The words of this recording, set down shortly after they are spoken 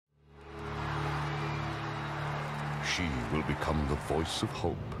she will become the voice of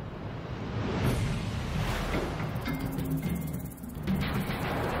hope.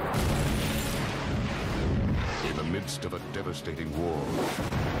 In the midst of a devastating war,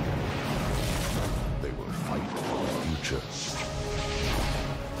 they will fight for the future.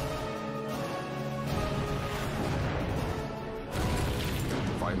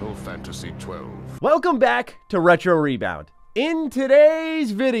 Final Fantasy XII. Welcome back to Retro Rebound. In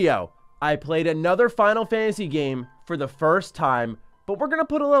today's video, I played another Final Fantasy game for the first time, but we're going to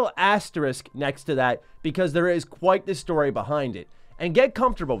put a little asterisk next to that because there is quite the story behind it. And get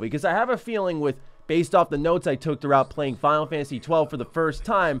comfortable because I have a feeling based off the notes I took throughout playing Final Fantasy XII for the first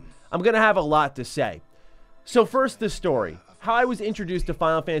time, I'm going to have a lot to say. So first, the story. How I was introduced to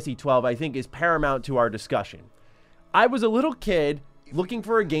Final Fantasy XII, I think, is paramount to our discussion. I was a little kid looking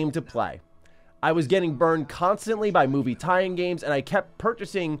for a game to play. I was getting burned constantly by movie tie-in games, and I kept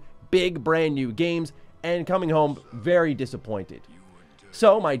purchasing big brand new games and coming home very disappointed.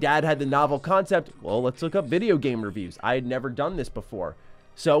 So my dad had the novel concept, well, let's look up video game reviews. I had never done this before.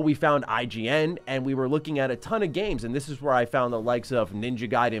 So we found IGN, and we were looking at a ton of games, and this is where I found the likes of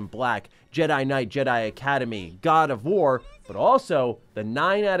Ninja Gaiden Black, Jedi Knight, Jedi Academy, God of War, but also the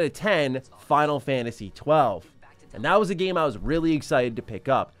 9 out of 10 Final Fantasy XII. And that was a game I was really excited to pick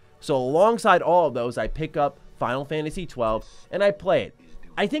up. So alongside all of those, I pick up Final Fantasy XII, and I play it.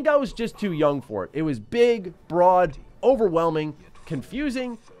 I think I was just too young for it. It was big, broad, overwhelming,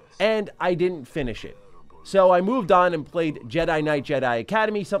 confusing, and I didn't finish it. So I moved on and played Jedi Knight, Jedi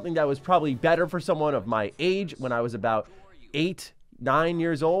Academy, something that was probably better for someone of my age when I was about 8, 9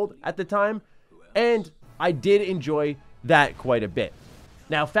 years old at the time. And I did enjoy that quite a bit.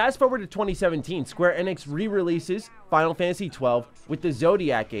 Now, fast forward to 2017, Square Enix re-releases Final Fantasy XII with the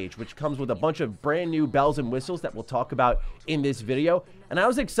Zodiac Age, which comes with a bunch of brand new bells and whistles that we'll talk about in this video. And I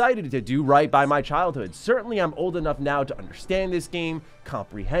was excited to do right by my childhood. Certainly, I'm old enough now to understand this game,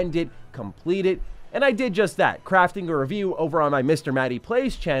 comprehend it, complete it. And I did just that, crafting a review over on my Mr. Matty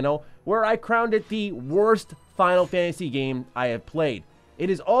Plays channel, where I crowned it the worst Final Fantasy game I have played. It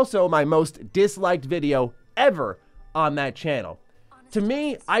is also my most disliked video ever on that channel. To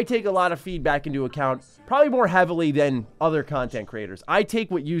me, I take a lot of feedback into account, probably more heavily than other content creators. I take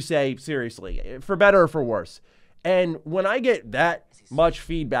what you say seriously, for better or for worse. And when I get that much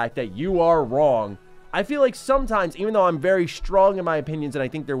feedback that you are wrong, I feel like sometimes, even though I'm very strong in my opinions and I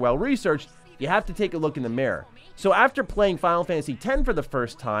think they're well researched, you have to take a look in the mirror. So after playing Final Fantasy X for the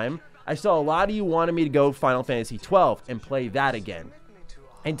first time, I saw a lot of you wanted me to go Final Fantasy XII and play that again.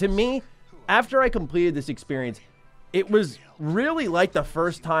 And to me, after I completed this experience, it was really like the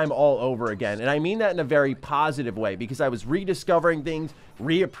first time all over again. And I mean that in a very positive way because I was rediscovering things,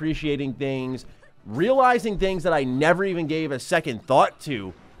 reappreciating things, realizing things that I never even gave a second thought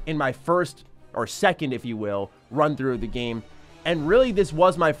to in my first or second, if you will, run through of the game. And really, this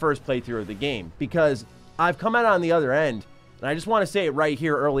was my first playthrough of the game because I've come out on the other end. And I just want to say it right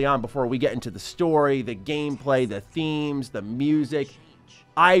here early on before we get into the story, the gameplay, the themes, the music.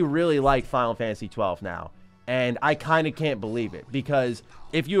 I really like Final Fantasy XII now. And I kind of can't believe it because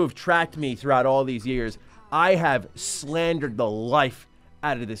if you have tracked me throughout all these years, I have slandered the life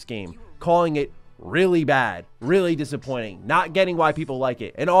out of this game, calling it really bad, really disappointing, not getting why people like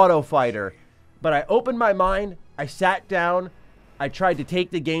it, an auto fighter. But I opened my mind, I sat down, I tried to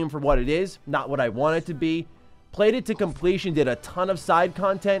take the game for what it is, not what I want it to be, played it to completion, did a ton of side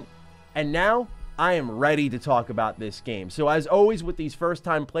content, and now I am ready to talk about this game. So as always with these first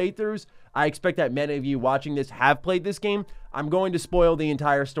time playthroughs, I expect that many of you watching this have played this game. I'm going to spoil the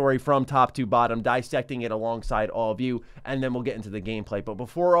entire story from top to bottom, dissecting it alongside all of you, and then we'll get into the gameplay. But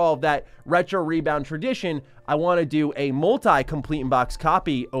before all of that Retro Rebound tradition, I want to do a multi-complete in-box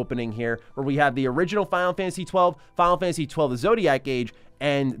copy opening here, where we have the original Final Fantasy XII, Final Fantasy XII The Zodiac Age,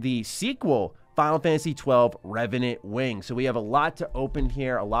 and the sequel, Final Fantasy XII Revenant Wing. So we have a lot to open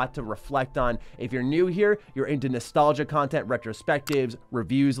here, a lot to reflect on. If you're new here, you're into nostalgia content, retrospectives,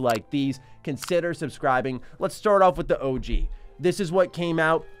 reviews like these, consider subscribing. Let's start off with the OG. This is what came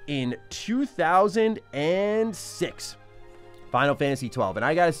out in 2006. Final Fantasy XII. And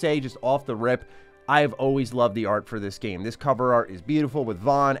I gotta say, just off the rip, I've always loved the art for this game. This cover art is beautiful with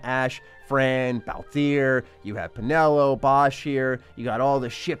Vaughn, Ash, Fran, Balthier. You have Pinello, Bosch here. You got all the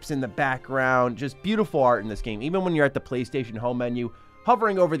ships in the background. Just beautiful art in this game. Even when you're at the PlayStation home menu,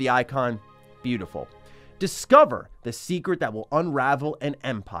 hovering over the icon, beautiful. Discover the secret that will unravel an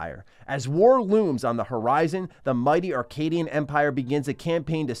empire. As war looms on the horizon, the mighty Arcadian Empire begins a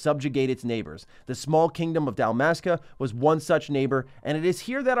campaign to subjugate its neighbors. The small kingdom of Dalmasca was one such neighbor, and it is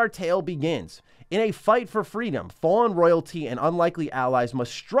here that our tale begins. In a fight for freedom, fallen royalty and unlikely allies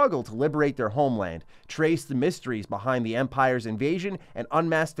must struggle to liberate their homeland, trace the mysteries behind the Empire's invasion, and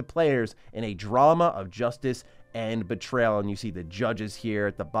unmask the players in a drama of justice and betrayal. And you see the judges here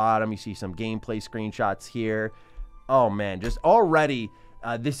at the bottom. You see some gameplay screenshots here. Oh man, just already,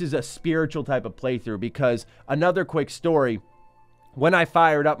 this is a spiritual type of playthrough, because another quick story, when I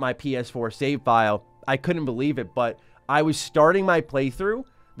fired up my PS4 save file, I couldn't believe it, but I was starting my playthrough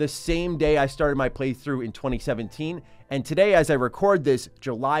the same day I started my playthrough in 2017. And today, as I record this,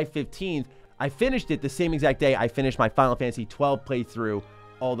 July 15th, I finished it the same exact day I finished my Final Fantasy XII playthrough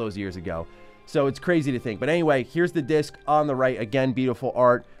all those years ago. So it's crazy to think. But anyway, here's the disc on the right. Again, beautiful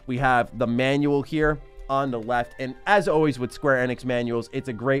art. We have the manual here on the left. And as always with Square Enix manuals, it's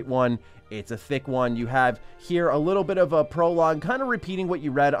a great one. It's a thick one. You have here a little bit of a prologue, kind of repeating what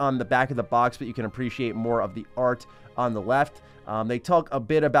you read on the back of the box, but you can appreciate more of the art on the left. They talk a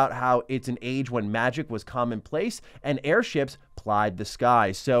bit about how it's an age when magic was commonplace and airships plied the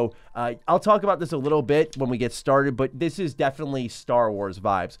skies. So I'll talk about this a little bit when we get started, but this is definitely Star Wars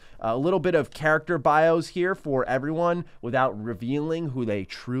vibes. A little bit of character bios here for everyone without revealing who they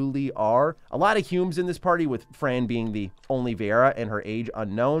truly are. A lot of Humes in this party, with Fran being the only Vera and her age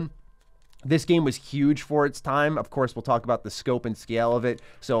unknown. This game was huge for its time. Of course, we'll talk about the scope and scale of it.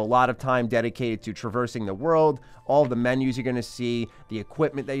 So a lot of time dedicated to traversing the world, all the menus you're going to see, the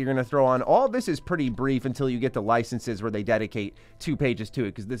equipment that you're going to throw on. All this is pretty brief until you get to licenses where they dedicate 2 pages to it,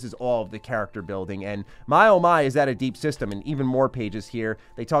 because this is all of the character building. And my oh my, is that a deep system, and even more pages here.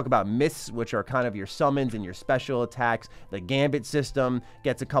 They talk about myths, which are kind of your summons and your special attacks. The Gambit system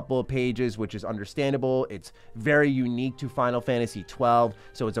gets a couple of pages, which is understandable. It's very unique to Final Fantasy XII,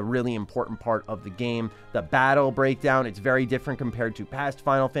 so it's a really important part of the game. The battle breakdown, it's very different compared to past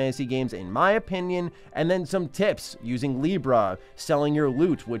Final Fantasy games, in my opinion. And then some tips using Libra, selling your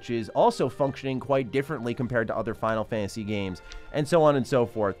loot, which is also functioning quite differently compared to other Final Fantasy games, and so on and so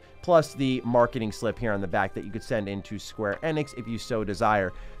forth. Plus the marketing slip here on the back that you could send into Square Enix if you so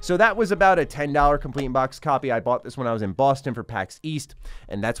desire. So that was about a $10 complete box copy. I bought this when I was in Boston for PAX East,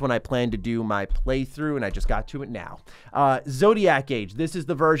 and that's when I planned to do my playthrough, and I just got to it now. Zodiac Age, this is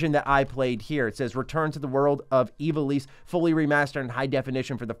the version that I played here. It says, return to the world of Ivalice, fully remastered in high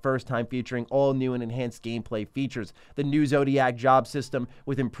definition for the first time, featuring all new and enhanced gameplay features. The new Zodiac job system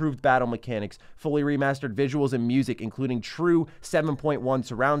with improved battle mechanics, fully remastered visuals and music, including true 7.1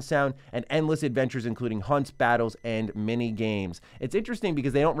 surround sound, and endless adventures including hunts, battles, and mini games. It's interesting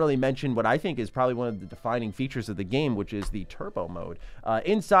because they don't really mention what I think is probably one of the defining features of the game, which is the turbo mode.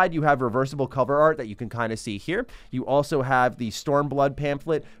 Inside, you have reversible cover art that you can kind of see here. You also have the Stormblood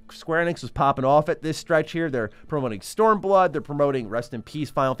pamphlet. Square Enix was popping off at this stretch here. They're promoting Stormblood. They're promoting Rest in Peace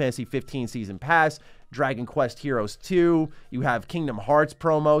Final Fantasy XV Season Pass, Dragon Quest Heroes 2. You have Kingdom Hearts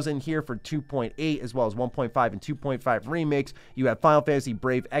promos in here for 2.8 as well as 1.5 and 2.5 remix. You have Final Fantasy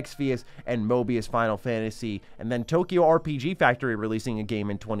Brave Exvius and Mobius Final Fantasy, and then Tokyo RPG Factory releasing a game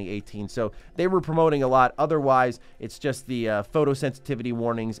in 2018. So they were promoting a lot. Otherwise, it's just the photosensitivity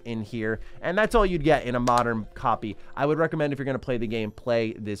warnings in here, and that's all you'd get in a modern copy. I would recommend, if you're going to play the game,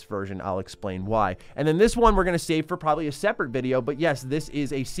 play this version. I'll explain why. And then this one we're going to save for probably a separate video, but yes, this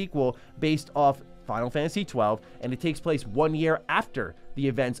is a sequel based off Final Fantasy XII, and it takes place 1 year after the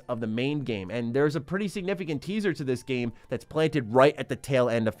events of the main game. And there's a pretty significant teaser to this game that's planted right at the tail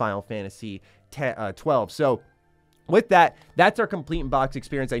end of Final Fantasy XII. So with that, that's our complete in box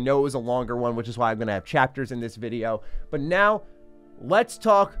experience. I know it was a longer one, which is why I'm going to have chapters in this video. But now, let's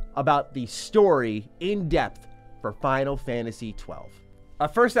talk about the story in depth for Final Fantasy XII.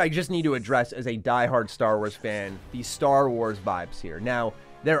 First, I just need to address, as a diehard Star Wars fan, the Star Wars vibes here. Now,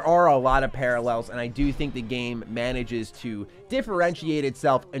 there are a lot of parallels, and I do think the game manages to differentiate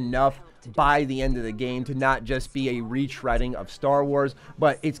itself enough by the end of the game to not just be a retreading of Star Wars,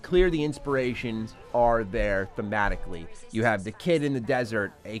 but it's clear the inspirations are there thematically. You have the kid in the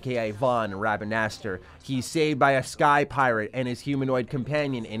desert, aka Von Rabanastre. He's saved by a sky pirate and his humanoid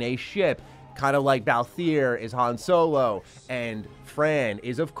companion in a ship, kind of like Balthier is Han Solo, and Fran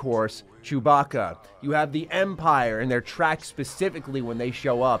is, of course, Chewbacca. You have the Empire, and their track specifically when they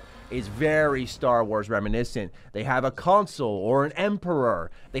show up is very Star Wars reminiscent. They have a consul or an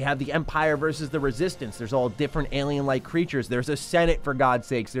emperor. They have the Empire versus the Resistance. There's all different alien-like creatures. There's a Senate, for God's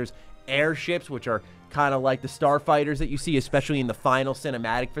sakes. There's airships, which are kind of like the starfighters that you see, especially in the final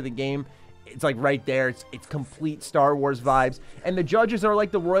cinematic for the game. It's like right there. It's complete Star Wars vibes. And the judges are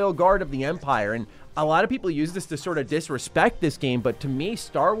like the royal guard of the Empire. And a lot of people use this to sort of disrespect this game, but to me,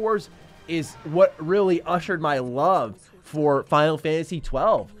 Star Wars is what really ushered my love for Final Fantasy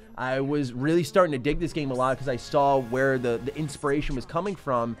XII. I was really starting to dig this game a lot because I saw where the inspiration was coming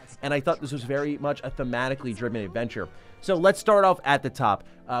from, and I thought this was very much a thematically driven adventure. So let's start off at the top.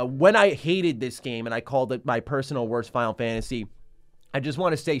 When I hated this game and I called it my personal worst Final Fantasy, I just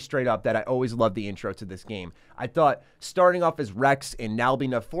want to say straight up that I always loved the intro to this game. I thought starting off as Rex in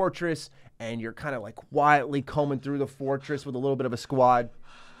Nalbina Fortress, and you're kind of like quietly combing through the fortress with a little bit of a squad.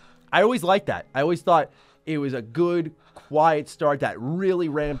 I always liked that. I always thought it was a good, quiet start that really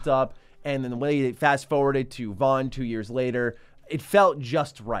ramped up, and then the way they fast forwarded to Vaughn 2 years later, it felt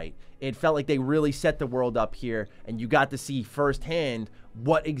just right. It felt like they really set the world up here, and you got to see firsthand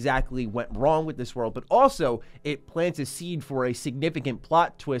what exactly went wrong with this world, but also it plants a seed for a significant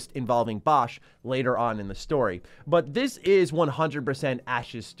plot twist involving Bosch later on in the story. But this is 100%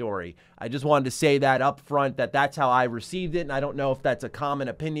 Ash's story. I just wanted to say that up front, that that's how I received it, and I don't know if that's a common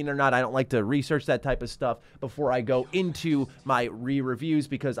opinion or not. I don't like to research that type of stuff before I go into my re-reviews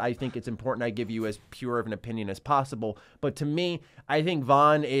because I think it's important I give you as pure of an opinion as possible. But to me, I think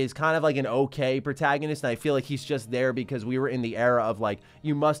Vaughn is kind of like an okay protagonist, and I feel like he's just there because we were in the era of like,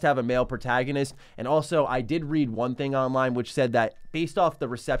 you must have a male protagonist. And also, I did read one thing online which said that based off the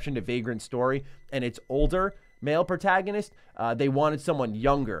reception to Vagrant's story and its older male protagonist, they wanted someone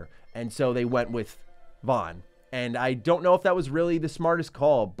younger, and so they went with Vaughn. And I don't know if that was really the smartest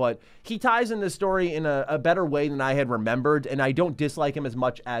call, but he ties in the story in a better way than I had remembered, and I don't dislike him as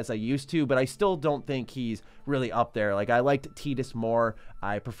much as I used to, but I still don't think he's really up there. Like, I liked Tidus more.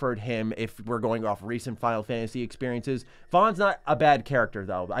 I preferred him if we're going off recent Final Fantasy experiences. Vaughn's not a bad character,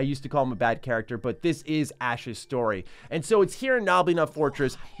 though. I used to call him a bad character, but this is Ash's story. And so it's here in Nalbina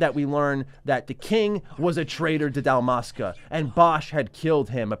Fortress that we learn that the king was a traitor to Dalmasca, and Bosch had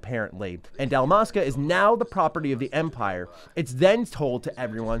killed him, apparently. And Dalmasca is now the property of the Empire. It's then told to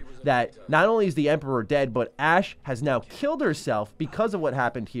everyone that not only is the Emperor dead, but Ash has now killed herself because of what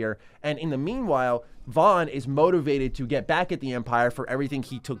happened here. And in the meanwhile, Vaughn is motivated to get back at the Empire for everything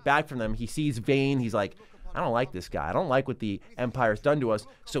he took back from them. He sees Vayne. He's like, I don't like this guy. I don't like what the Empire's done to us.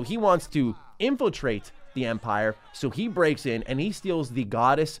 So he wants to infiltrate the Empire. So he breaks in and he steals the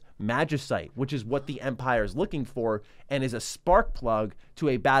goddess Magicite, which is what the Empire is looking for and is a spark plug to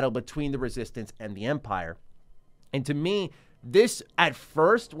a battle between the Resistance and the Empire. And to me, this, at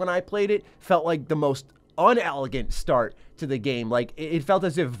first, when I played it, felt like the most unelegant start to the game. Like, it felt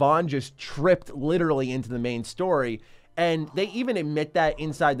as if Vaughn just tripped literally into the main story. And they even admit that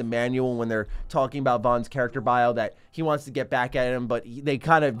inside the manual when they're talking about Vaughn's character bio, that he wants to get back at him, but they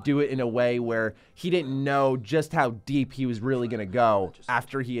kind of do it in a way where he didn't know just how deep he was really going to go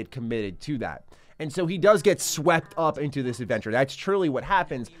after he had committed to that. And so he does get swept up into this adventure. That's truly what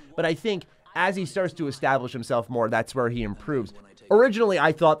happens. But I think as he starts to establish himself more, that's where he improves. Originally,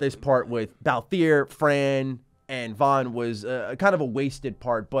 I thought this part with Balthier, Fran, and Vaughn was kind of a wasted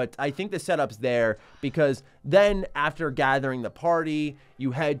part, but I think the setup's there because then after gathering the party,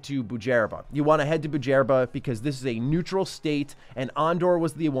 you head to Bujerba. You want to head to Bujerba because this is a neutral state, and Ondor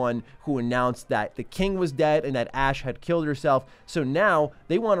was the one who announced that the king was dead and that Ash had killed herself. So now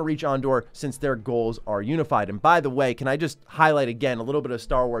they want to reach Ondor since their goals are unified. And by the way, can I just highlight again a little bit of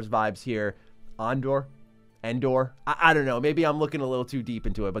Star Wars vibes here? Ondor? Endor? I don't know. Maybe I'm looking a little too deep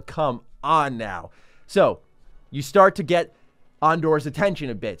into it, but come on now. So you start to get Ondor's attention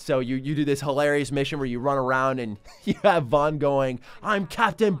a bit. So you do this hilarious mission where you run around and you have Vaughn going, I'm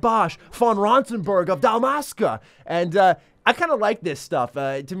Captain Bosch von Ronsenberg of Dalmasca. And I kind of like this stuff.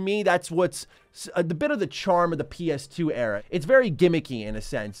 To me, that's what's a bit of the charm of the PS2 era. It's very gimmicky in a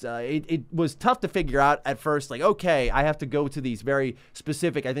sense. It was tough to figure out at first, like, okay, I have to go to these very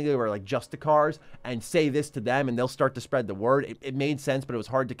specific, I think they were like Justicars, and say this to them and they'll start to spread the word. It made sense, but it was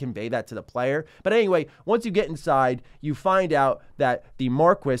hard to convey that to the player. But anyway, once you get inside, you find out that the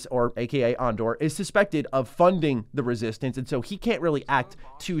Marquis, or aka Ondor, is suspected of funding the Resistance, and so he can't really act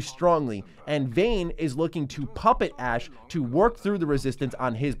too strongly. And Vayne is looking to puppet Ash to work through the Resistance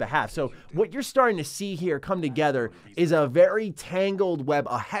on his behalf. So what you're starting to see here come together is a very tangled web,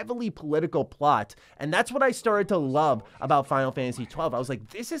 a heavily political plot, and that's what I started to love about Final Fantasy XII. I was like,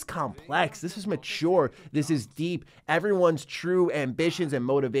 this is complex, this is mature, this is deep. Everyone's true ambitions and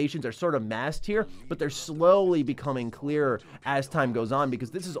motivations are sort of masked here, but they're slowly becoming clearer as time goes on,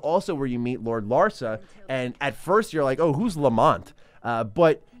 because this is also where you meet Lord Larsa, and at first you're like, oh, who's Lamont?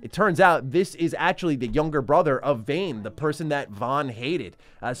 But it turns out this is actually the younger brother of Vayne, the person that Vaughn hated.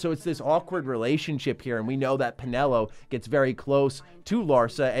 So it's this awkward relationship here, and we know that Penelo gets very close to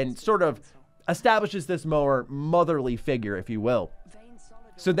Larsa and sort of establishes this more motherly figure, if you will.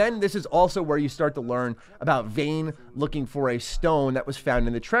 So then this is also where you start to learn about Vayne looking for a stone that was found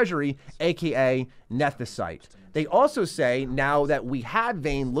in the treasury, aka nethicite. They also say, now that we have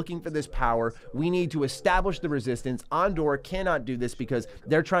Vayne looking for this power, we need to establish the resistance. Andor cannot do this because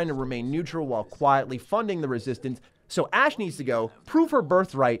they're trying to remain neutral while quietly funding the resistance. So Ash needs to go, prove her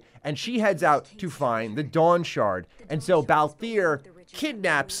birthright, and she heads out to find the Dawn Shard. And so Balthier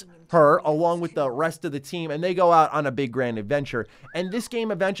kidnaps her along with the rest of the team, and they go out on a big grand adventure. And this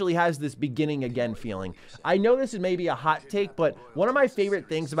game eventually has this beginning again feeling. I know this is maybe a hot take, but one of my favorite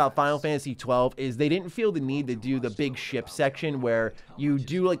things about Final Fantasy XII is they didn't feel the need to do the big ship section where you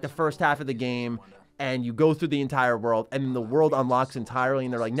do like the first half of the game and you go through the entire world and the world unlocks entirely,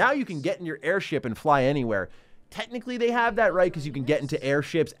 and they're like, now you can get in your airship and fly anywhere. Technically, they have that right because you can get into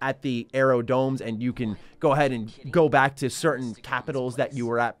airships at the aerodomes and you can go ahead and go back to certain capitals that you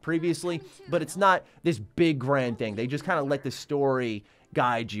were at previously, but it's not this big grand thing. They just kind of let the story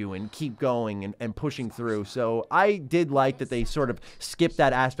guide you and keep going and pushing through. So I did like that they sort of skipped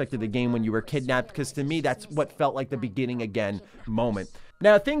that aspect of the game when you were kidnapped, because to me, that's what felt like the beginning again moment.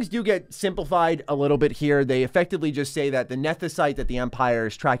 Now, things do get simplified a little bit here. They effectively just say that the nethicite that the Empire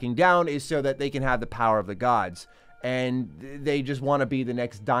is tracking down is so that they can have the power of the gods. And they just want to be the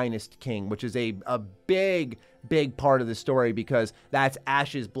next Dynast King, which is a big part of the story, because that's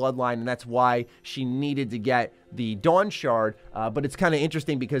Ash's bloodline, and that's why she needed to get the Dawn Shard. But it's kind of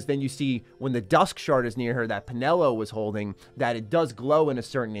interesting because then you see when the Dusk Shard is near her that Penelo was holding, that it does glow in a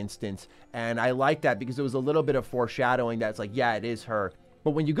certain instance. And I like that because it was a little bit of foreshadowing that it's like, yeah, it is her.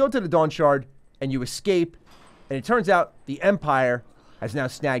 But when you go to the Dawn Shard and you escape, and it turns out the Empire has now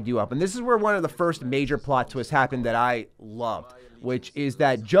snagged you up. And this is where one of the first major plot twists happened that I loved, which is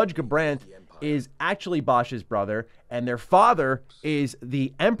that Judge Gabranth is actually Bosch's brother, and their father is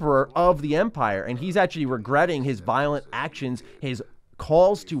the Emperor of the Empire. And he's actually regretting his violent actions, his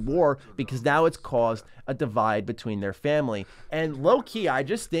calls to war, because now it's caused a divide between their family. And low-key, I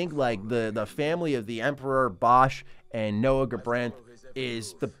just think like the family of the Emperor, Bosch, and Noah Gabranth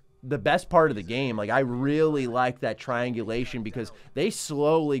is the best part of the game. Like, I really like that triangulation because they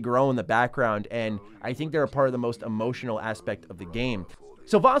slowly grow in the background, and I think they're a part of the most emotional aspect of the game.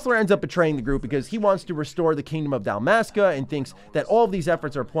 So Vossler ends up betraying the group because he wants to restore the kingdom of Dalmasca and thinks that all of these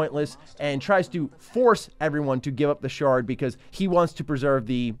efforts are pointless, and tries to force everyone to give up the shard because he wants to preserve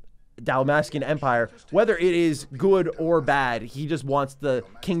the Dalmascan Empire. Whether it is good or bad, he just wants the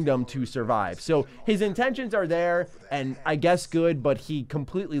kingdom to survive. So his intentions are there, and I guess good, but he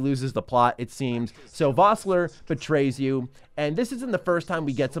completely loses the plot, it seems. So Vossler betrays you, and this isn't the first time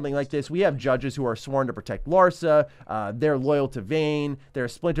we get something like this. We have judges who are sworn to protect Larsa. They're loyal to Vayne. There are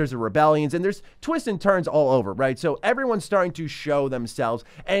splinters of rebellions, and there's twists and turns all over, right? So everyone's starting to show themselves,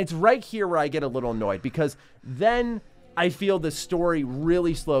 and it's right here where I get a little annoyed, because then I feel the story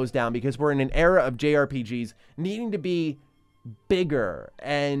really slows down, because we're in an era of JRPGs needing to be bigger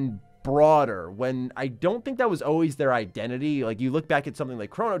and broader, when I don't think that was always their identity. Like, you look back at something like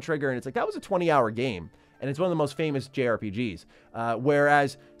Chrono Trigger and it's like, that was a 20-hour game, and it's one of the most famous JRPGs.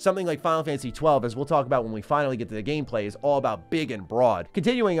 Whereas something like Final Fantasy XII, as we'll talk about when we finally get to the gameplay, is all about big and broad.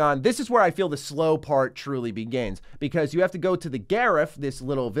 Continuing on, this is where I feel the slow part truly begins, because you have to go to the Gareth, this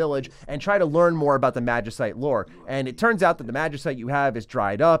little village, and try to learn more about the Magicite lore. And it turns out that the Magicite you have is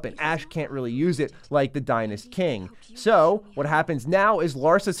dried up, and Ash can't really use it like the Dynast King. So what happens now is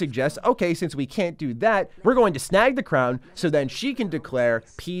Larsa suggests, okay, since we can't do that, we're going to snag the crown so then she can declare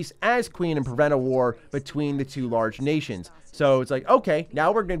peace as queen and prevent a war between the two large nations. So it's like, okay,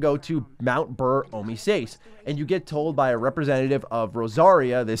 now we're going to go to Mount Bur Omisace. And you get told by a representative of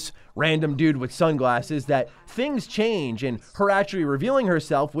Rosaria, this random dude with sunglasses, that things change, and her actually revealing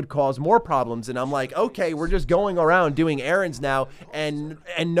herself would cause more problems. And I'm like, okay, we're just going around doing errands now, and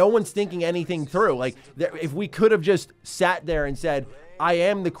no one's thinking anything through. Like, if we could have just sat there and said, I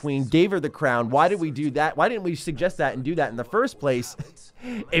am the queen, gave her the crown, why did we do that? Why didn't we suggest that and do that in the first place?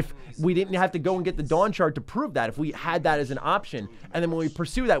 If we didn't have to go and get the Dawn Shard to prove that, if we had that as an option. And then when we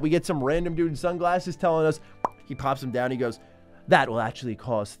pursue that, we get some random dude in sunglasses telling us, he pops them down, he goes, that will actually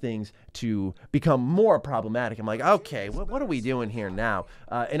cause things to become more problematic. I'm like, okay, what are we doing here now?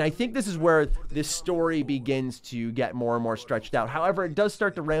 And I think this is where this story begins to get more and more stretched out. However, it does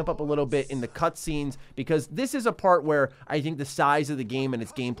start to ramp up a little bit in the cutscenes, because this is a part where I think the size of the game and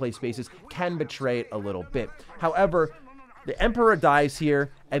its gameplay spaces can betray it a little bit. However, the Emperor dies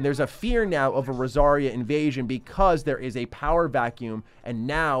here, and there's a fear now of a Rosaria invasion because there is a power vacuum, and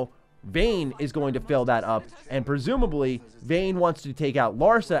now Vayne is going to fill that up, and presumably Vayne wants to take out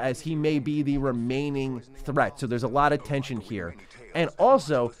Larsa as he may be the remaining threat. So there's a lot of tension here. And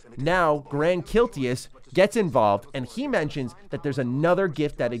also, now Grand Kiltius gets involved, and he mentions that there's another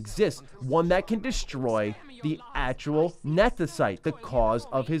gift that exists, one that can destroy the actual Nethicite, the cause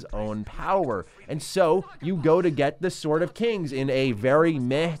of his own power. And so you go to get the Sword of Kings in a very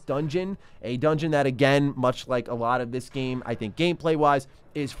meh dungeon, a dungeon that, again, much like a lot of this game, I think gameplay-wise,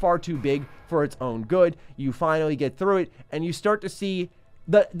 is far too big for its own good. You finally get through it, and you start to see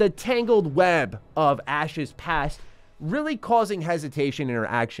the tangled web of Ash's past really causing hesitation in her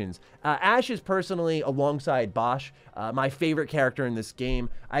actions. Ash is personally, alongside Bosch, my favorite character in this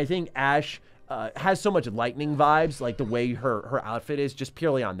game. I think Ash has so much lightning vibes, like the way her outfit is, just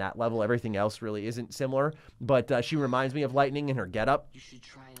purely on that level. Everything else really isn't similar, but she reminds me of Lightning in her getup.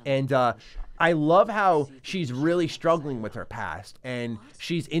 And I love how she's really struggling with her past, and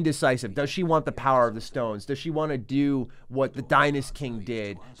she's indecisive. Does she want the power of the stones? Does she want to do what the Dynast King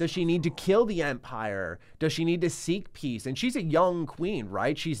did? Does she need to kill the Empire? Does she need to seek peace? And she's a young queen,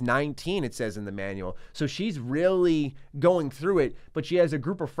 right? She's 19, it says in the manual. So she's really going through it, but she has a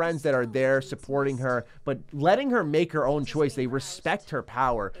group of friends that are there supporting her, but letting her make her own choice. They respect her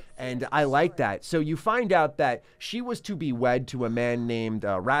power, and I like that. So you find out that she was to be wed to a man named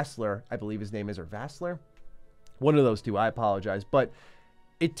Rassler, I believe his name is, or Vassler? One of those two, I apologize. But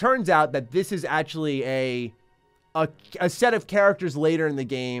it turns out that this is actually a set of characters later in the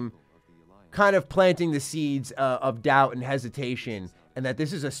game kind of planting the seeds of doubt and hesitation, and that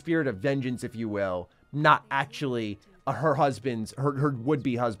this is a spirit of vengeance, if you will, not actually her husband's, her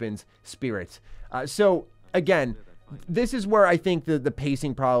would-be husband's spirit. So again, this is where I think the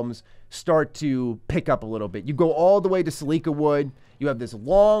pacing problems start to pick up a little bit. You go all the way to Salika Wood. You have this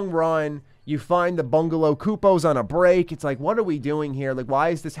long run. You find the bungalow Kupos on a break. It's like, what are we doing here? Like,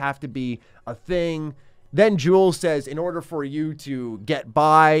 why does this have to be a thing? Then Jules says, in order for you to get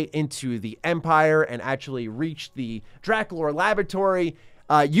by into the Empire and actually reach the Draculor laboratory,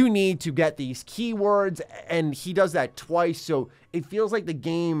 you need to get these keywords, and he does that twice. So it feels like the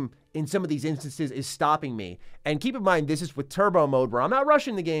game in some of these instances is stopping me. And keep in mind, this is with turbo mode, where I'm not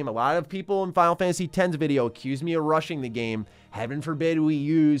rushing the game. A lot of people in Final Fantasy X's video accuse me of rushing the game. Heaven forbid we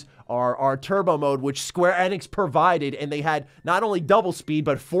use our turbo mode, which Square Enix provided, and they had not only double speed,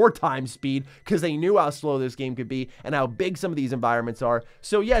 but 4 times speed, because they knew how slow this game could be and how big some of these environments are.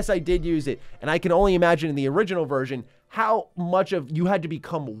 So yes, I did use it, and I can only imagine in the original version how much of you had to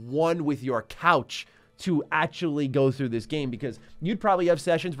become one with your couch to actually go through this game, because you'd probably have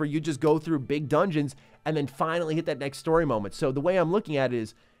sessions where you just go through big dungeons and then finally hit that next story moment. So the way I'm looking at it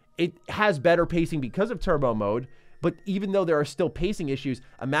is, it has better pacing because of turbo mode, but even though there are still pacing issues,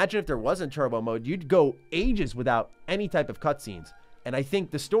 imagine if there wasn't turbo mode, you'd go ages without any type of cutscenes. And I think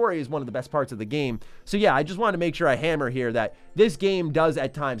the story is one of the best parts of the game. So yeah, I just want to make sure I hammer here that this game does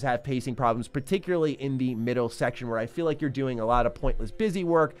at times have pacing problems, particularly in the middle section, where I feel like you're doing a lot of pointless busy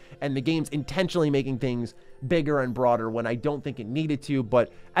work, and the game's intentionally making things bigger and broader when I don't think it needed to.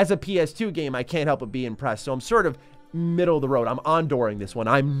 But as a PS2 game, I can't help but be impressed. So I'm sort of middle of the road. I'm on-dooring this one.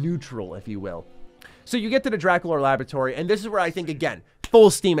 I'm neutral, if you will. So you get to the Draculor laboratory, and this is where I think, again, full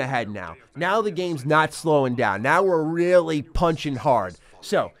steam ahead now. Now the game's not slowing down. Now we're really punching hard.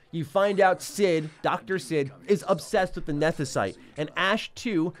 So you find out Cid, Dr. Cid, is obsessed with the Nethicite, and Ash,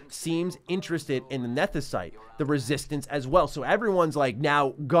 too, seems interested in the Nethicite, the resistance as well. So everyone's like now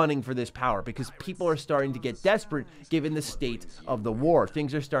gunning for this power, because people are starting to get desperate given the state of the war.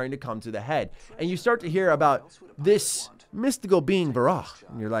 Things are starting to come to the head. And you start to hear about this mystical being, Varach,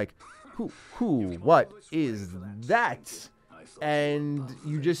 and you're like, what is that? And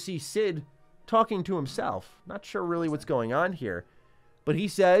you just see Cid talking to himself. Not sure really what's going on here. But he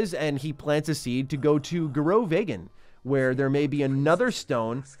says, and he plants a seed to go to Guro-Vegan, where there may be another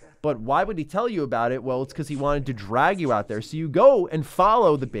stone. But why would he tell you about it? Well, it's because he wanted to drag you out there. So you go and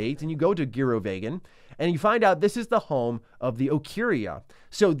follow the bait, and you go to Guro-Vegan, and you find out this is the home of the Ocuria.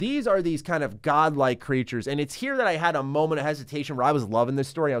 So these are these kind of godlike creatures. And it's here that I had a moment of hesitation where I was loving this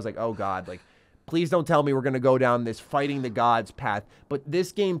story. I was like, oh God, like, please don't tell me we're going to go down this fighting the gods path. But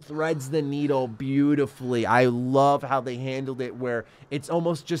this game threads the needle beautifully. I love how they handled it, where it's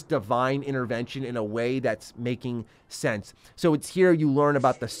almost just divine intervention in a way that's making sense. So it's here you learn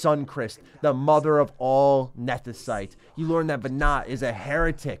about the Suncrest, the mother of all Nethicite. You learn that Venat is a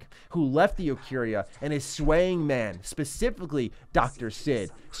heretic who left the Ocuria and is swaying man, specifically Dr.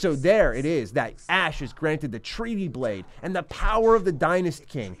 Cid. So there it is that Ash is granted the Treaty Blade and the power of the Dynast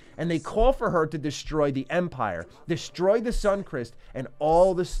King, and they call for her to destroy the Empire, destroy the Suncrest, and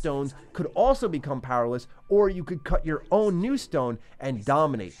all the stones could also become powerless, or you could cut your own new stone and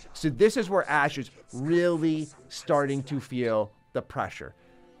dominate. So this is where Ash is really starting to feel the pressure.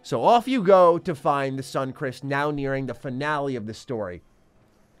 So off you go to find the Suncrist, now nearing the finale of the story.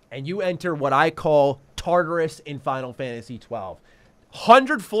 And you enter what I call Tartarus in Final Fantasy XII.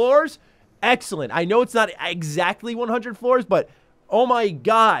 100 floors? Excellent. I know it's not exactly 100 floors, but oh my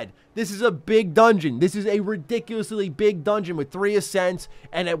God, this is a big dungeon. This is a ridiculously big dungeon with 3 ascents.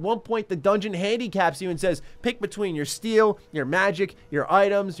 And at one point, the dungeon handicaps you and says, pick between your steel, your magic, your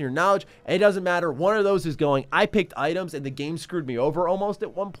items, your knowledge. It doesn't matter. One of those is going. I picked items, and the game screwed me over almost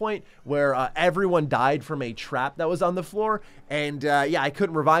at one point where everyone died from a trap that was on the floor. And yeah, I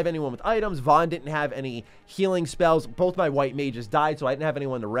couldn't revive anyone with items. Vaughn didn't have any healing spells. Both my white mages died, so I didn't have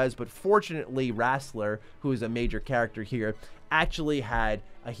anyone to res. But fortunately, Rassler, who is a major character here, actually had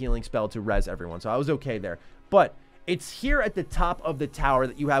a healing spell to res everyone, so I was okay there. But it's here at the top of the tower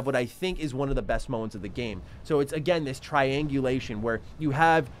that you have what I think is one of the best moments of the game. So it's, again, this triangulation where you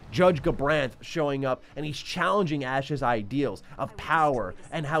have Judge Gabranth showing up, and he's challenging Ash's ideals of power,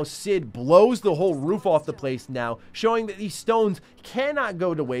 and how Cid blows the whole roof off the place now, showing that these stones cannot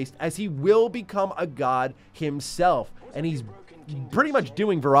go to waste, as he will become a god himself. And he's pretty much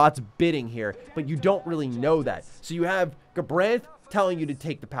doing Virat's bidding here, but you don't really know that. So you have Gabranth telling you to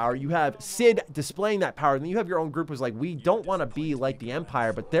take the power. You have Cid displaying that power. And then you have your own group who's like, we don't want to be like the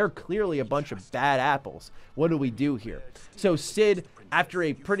Empire, but they're clearly a bunch of bad apples. What do we do here? So Cid, after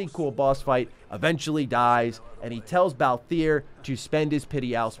a pretty cool boss fight, eventually dies, and he tells Balthier to spend his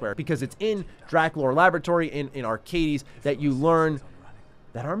pity elsewhere, because it's in Draculor Laboratory in Arcades that you learn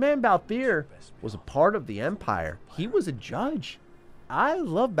that our man Balthier was a part of the Empire. He was a judge. I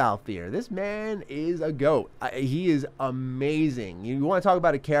love Balthier. This man is a goat. He is amazing. You want to talk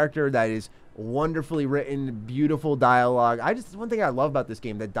about a character that is wonderfully written, beautiful dialogue. One thing I love about this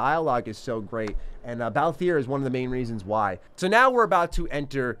game, the dialogue is so great, and Balthier is one of the main reasons why. So now we're about to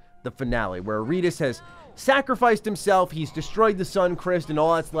enter the finale, where Aretas has sacrificed himself, he's destroyed the Suncrist, and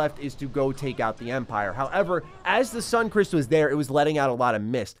all that's left is to go take out the Empire. However, as the Suncrist was there, it was letting out a lot of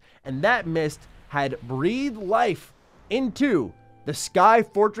mist, and that mist had breathed life into the sky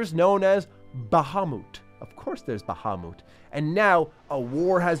fortress known as Bahamut. Of course there's Bahamut. And now a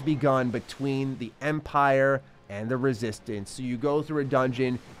war has begun between the Empire and the Resistance. So you go through a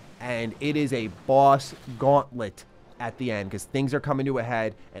dungeon, and it is a boss gauntlet at the end, because things are coming to a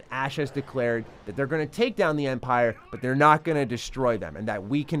head, and Ash has declared that they're going to take down the Empire, but they're not going to destroy them, and that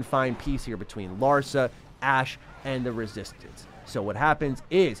we can find peace here between Larsa, Ash, and the Resistance. So what happens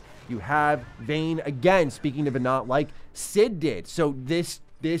is you have Vayne again speaking to Venat like Cid did. So this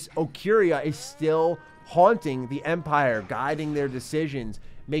Ocuria is still haunting the Empire, guiding their decisions,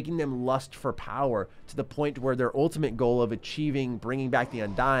 making them lust for power, to the point where their ultimate goal of bringing back the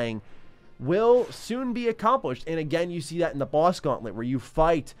Undying will soon be accomplished. And again, you see that in the boss gauntlet, where you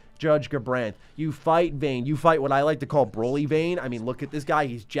fight Judge Gabranth, you fight Vayne, you fight what I like to call Broly Vayne. I mean, look at this guy.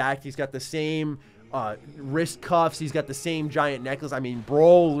 He's jacked. He's got the same wrist cuffs. He's got the same giant necklace. I mean,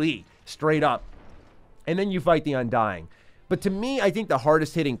 Broly, straight up. And then you fight the Undying. But to me, I think the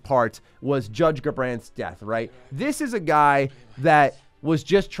hardest hitting part was Judge Gabranth's death, right? This is a guy that was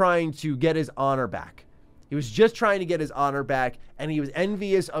just trying to get his honor back. He was just trying to get his honor back, and he was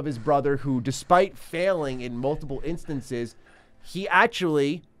envious of his brother, who, despite failing in multiple instances, he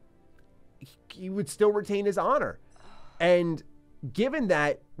would still retain his honor. And given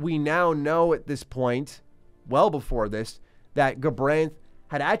that we now know at this point, well before this, that Gabranth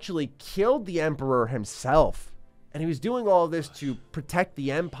had actually killed the Emperor himself, and he was doing all this to protect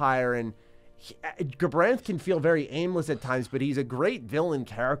the Empire, and Gabranth can feel very aimless at times, but he's a great villain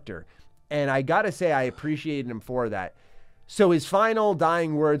character. And I gotta say, I appreciated him for that. So his final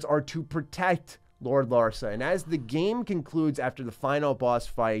dying words are to protect Lord Larsa. And as the game concludes after the final boss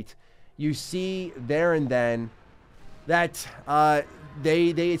fight, you see there and then that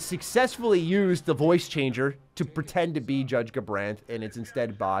they successfully used the voice changer to pretend to be Judge Gabranth, and it's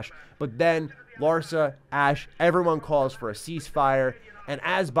instead Bosch. But then Larsa, Ash, everyone calls for a ceasefire. And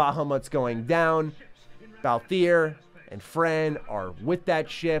as Bahamut's going down, Balthier and Fran are with that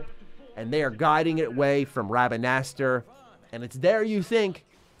ship, and they are guiding it away from Rabanastre. And it's there you think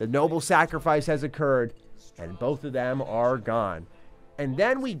the noble sacrifice has occurred, and both of them are gone. And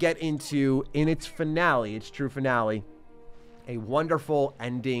then we get into, in its finale, its true finale, a wonderful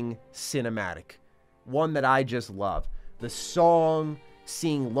ending cinematic. One that I just love. The song,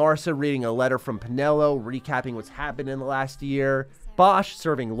 seeing Larsa reading a letter from Pinello, recapping what's happened in the last year, Bosch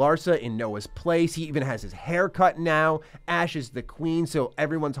serving Larsa in Noah's place. He even has his hair cut now. Ash is the queen, so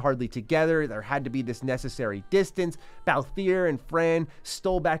everyone's hardly together. There had to be this necessary distance. Balthier and Fran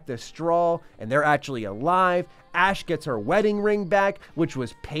stole back the straw, and they're actually alive. Ash gets her wedding ring back, which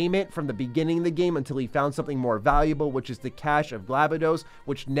was payment from the beginning of the game until he found something more valuable, which is the cache of Glabados,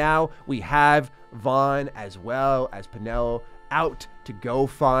 which now we have Vaughn as well as Penelo out to go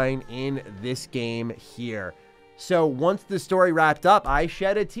find in this game here. So once the story wrapped up, I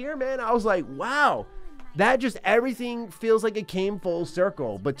shed a tear, man. I was like, wow, that just everything feels like it came full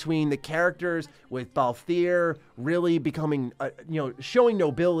circle between the characters, with Balthier really becoming, showing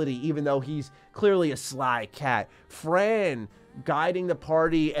nobility, even though he's clearly a sly cat. Fran guiding the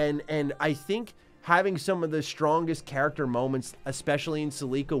party, and I think having some of the strongest character moments, especially in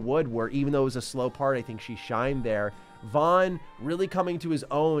Salika Wood, where even though it was a slow part, I think she shined there. Vaughn really coming to his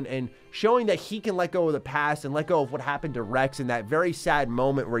own and showing that he can let go of the past and let go of what happened to Rex in that very sad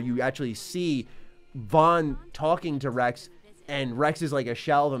moment where you actually see Vaughn talking to Rex, and Rex is like a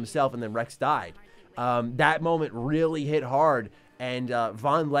shell of himself, and then Rex died. That moment really hit hard, and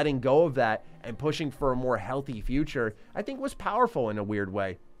Vaughn letting go of that and pushing for a more healthy future, I think was powerful in a weird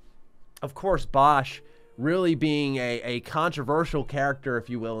way. Of course, Bosch really being a controversial character,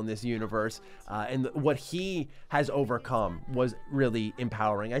 if you will, in this universe, and what he has overcome was really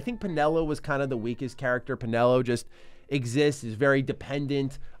empowering. I think Penelo was kind of the weakest character. Penelo just exists, is very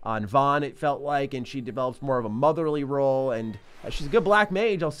dependent on Vaughn, it felt like, and she develops more of a motherly role, and she's a good black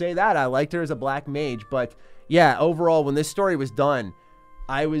mage, I'll say that. I liked her as a black mage, but yeah, overall, when this story was done,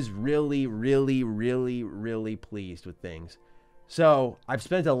 I was really, really, really, really pleased with things. So I've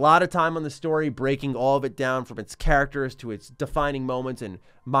spent a lot of time on the story, breaking all of it down from its characters to its defining moments and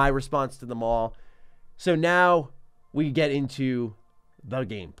my response to them all. So now we get into the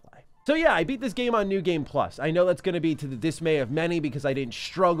gameplay. So yeah, I beat this game on New Game Plus. I know that's going to be to the dismay of many because I didn't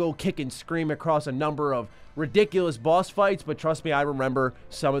struggle, kick and scream across a number of ridiculous boss fights, but trust me, I remember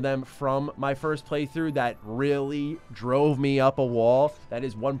some of them from my first playthrough that really drove me up a wall. That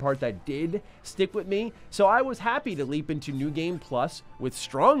is one part that did stick with me. So I was happy to leap into New Game Plus with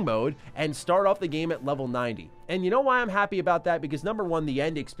Strong Mode and start off the game at level 90. And you know why I'm happy about that? Because number one, the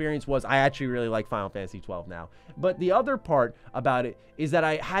end experience was, I actually really like Final Fantasy XII now. But the other part about it is that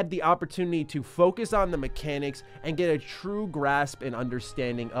I had the opportunity to focus on the mechanics and get a true grasp and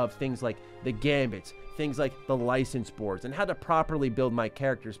understanding of things like the gambits, things like the license boards, and how to properly build my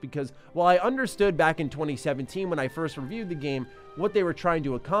characters. Because while I understood back in 2017 when I first reviewed the game what they were trying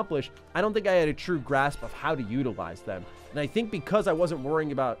to accomplish, I don't think I had a true grasp of how to utilize them. And I think because I wasn't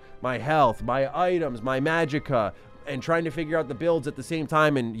worrying about my health, my items, my magicka, and trying to figure out the builds at the same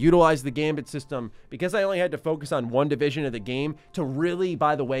time and utilize the gambit system, because I only had to focus on one division of the game to really,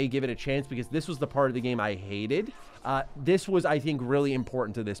 by the way, give it a chance, because this was the part of the game I hated. This was, I think, really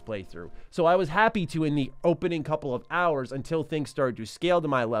important to this playthrough. So I was happy to, in the opening couple of hours, until things started to scale to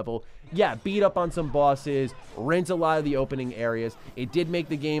my level, yeah, beat up on some bosses, rinse a lot of the opening areas. It did make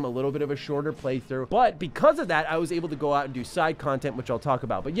the game a little bit of a shorter playthrough, but because of that, I was able to go out and do side content, which I'll talk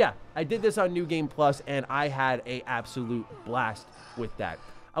about. But yeah, I did this on New Game Plus, and I had an absolute blast with that.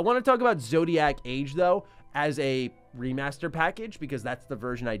 I want to talk about Zodiac Age, though, as a remaster package, because that's the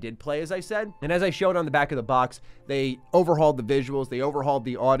version I did play, as I said. And as I showed on the back of the box, they overhauled the visuals, they overhauled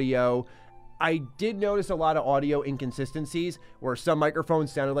the audio. I did notice a lot of audio inconsistencies where some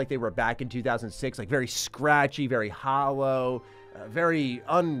microphones sounded like they were back in 2006, like very scratchy, very hollow, very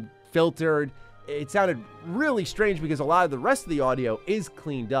unfiltered. It sounded really strange because a lot of the rest of the audio is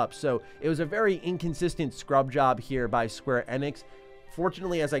cleaned up. So it was a very inconsistent scrub job here by Square Enix.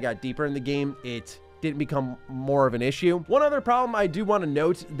 Fortunately, as I got deeper in the game, it didn't become more of an issue. One other problem I do want to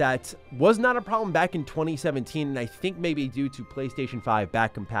note that was not a problem back in 2017, and I think maybe due to PlayStation 5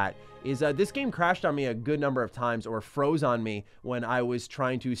 back compat, is this game crashed on me a good number of times or froze on me when I was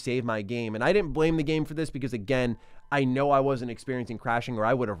trying to save my game. And I didn't blame the game for this because, again, I know I wasn't experiencing crashing, or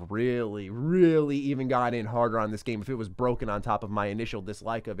I would have really, really even got in harder on this game if it was broken on top of my initial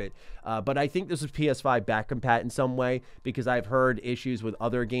dislike of it. But I think this was PS5 back compat in some way, because I've heard issues with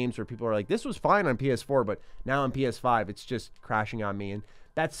other games where people are like, this was fine on PS4, but now on PS5, it's just crashing on me. And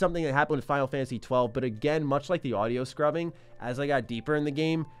that's something that happened with Final Fantasy XII. But again, much like the audio scrubbing, as I got deeper in the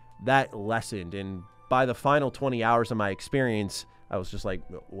game, that lessened. And by the final 20 hours of my experience, I was just like,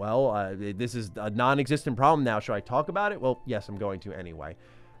 well, this is a non-existent problem now. Should I talk about it? Well, yes, I'm going to anyway.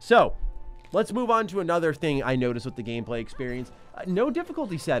 So, let's move on to another thing I noticed with the gameplay experience. No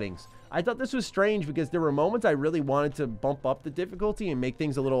difficulty settings. I thought this was strange because there were moments I really wanted to bump up the difficulty and make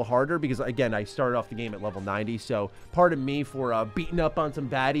things a little harder because, again, I started off the game at level 90, so pardon me for beating up on some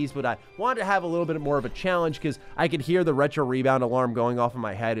baddies, but I wanted to have a little bit more of a challenge because I could hear the retro rebound alarm going off in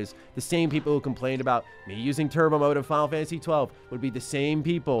my head. Is the same people who complained about me using turbo mode in Final Fantasy XII would be the same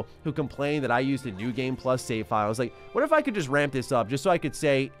people who complained that I used a New Game Plus save file. I was like, what if I could just ramp this up just so I could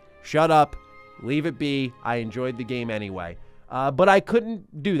say, shut up, leave it be, I enjoyed the game anyway. But I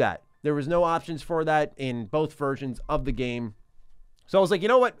couldn't do that. There was no options for that in both versions of the game. So I was like, you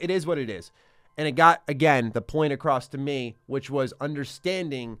know what? It is what it is. And it got, again, the point across to me, which was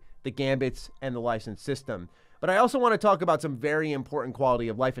understanding the gambits and the license system. But I also want to talk about some very important quality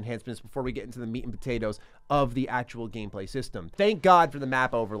of life enhancements before we get into the meat and potatoes of the actual gameplay system. Thank God for the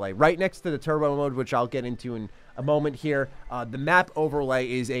map overlay. Right next to the turbo mode, which I'll get into in a moment here, the map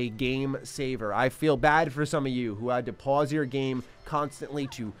overlay is a game saver. I feel bad for some of you who had to pause your game constantly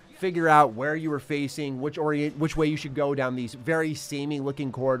to figure out where you were facing, which way you should go down these very samey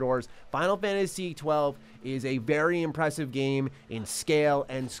looking corridors. Final Fantasy XII is a very impressive game in scale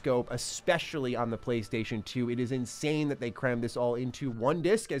and scope, especially on the PlayStation 2. It is insane that they crammed this all into one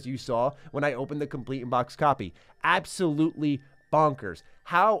disc, as you saw when I opened the complete in-box copy. Absolutely bonkers.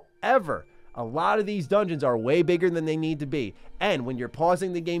 However, a lot of these dungeons are way bigger than they need to be. And when you're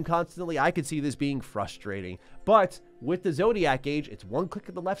pausing the game constantly, I could see this being frustrating. But with the Zodiac Age, it's one click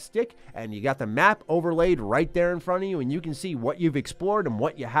of the left stick, and you got the map overlaid right there in front of you, and you can see what you've explored and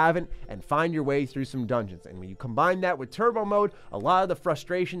what you haven't, and find your way through some dungeons. And when you combine that with turbo mode, a lot of the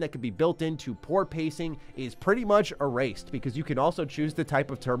frustration that could be built into poor pacing is pretty much erased, because you can also choose the type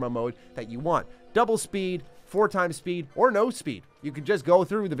of turbo mode that you want. Double speed, 4x speed, or no speed. You could just go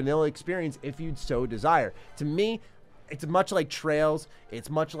through the vanilla experience if you'd so desire. To me, it's much like Trails. It's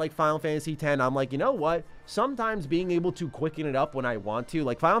much like Final Fantasy X. I'm like, you know what? Sometimes being able to quicken it up when I want to,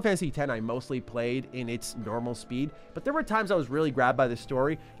 like Final Fantasy X, I mostly played in its normal speed, but there were times I was really grabbed by the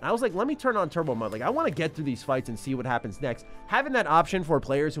story, and I was like, let me turn on turbo mode. Like, I want to get through these fights and see what happens next. Having that option for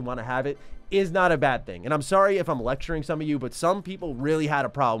players who want to have it is not a bad thing. And I'm sorry if I'm lecturing some of you, but some people really had a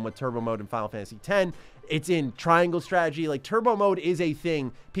problem with turbo mode in Final Fantasy X. It's in triangle strategy. Like, turbo mode is a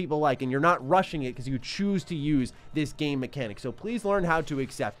thing people like, and you're not rushing it because you choose to use this game mechanic. So please learn how to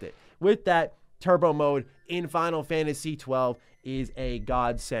accept it. With that, turbo mode in Final Fantasy XII is a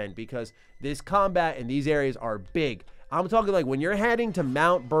godsend because this combat in these areas are big. I'm talking like when you're heading to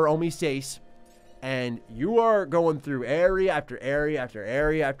Mount Bur-Omisace and you are going through area after area after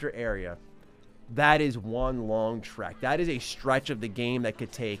area after area. That is one long trek. That is a stretch of the game that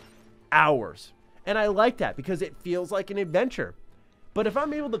could take hours. And I like that because it feels like an adventure. But if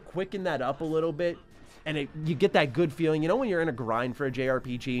I'm able to quicken that up a little bit, and you get that good feeling, you know, when you're in a grind for a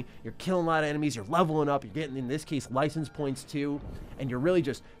JRPG, you're killing a lot of enemies, you're leveling up, you're getting, in this case, license points too, and you're really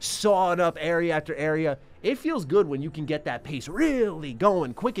just sawing up area after area. It feels good when you can get that pace really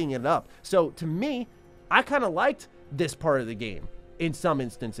going, quickening it up. So to me, I kind of liked this part of the game in some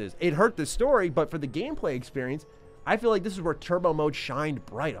instances. It hurt the story, but for the gameplay experience, I feel like this is where turbo mode shined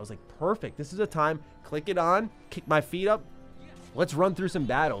bright. I was like, perfect. This is a time, click it on, kick my feet up. Let's run through some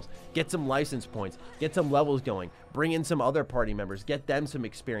battles, get some license points, get some levels going, bring in some other party members, get them some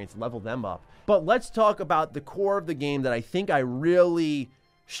experience, level them up. But let's talk about the core of the game that I think I really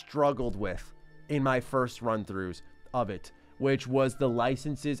struggled with in my first run-throughs of it, which was the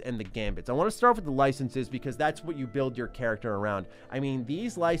licenses and the gambits. I want to start with the licenses because that's what you build your character around. I mean,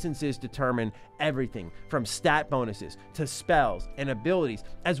 these licenses determine everything from stat bonuses to spells and abilities,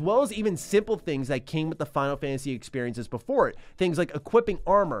 as well as even simple things that came with the Final Fantasy experiences before it. Things like equipping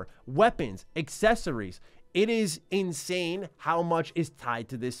armor, weapons, accessories. It is insane how much is tied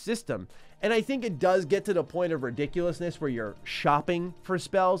to this system. And I think it does get to the point of ridiculousness where you're shopping for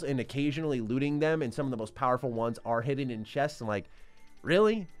spells and occasionally looting them, and some of the most powerful ones are hidden in chests. I'm like,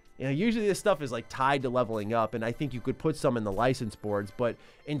 really? You know, usually this stuff is like tied to leveling up, and I think you could put some in the license boards, but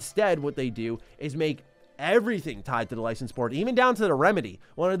instead what they do is make everything tied to the license board, even down to the remedy.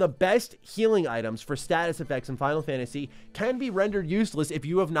 One of the best healing items for status effects in Final Fantasy can be rendered useless if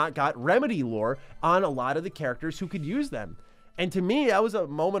you have not got remedy lore on a lot of the characters who could use them. And to me, that was a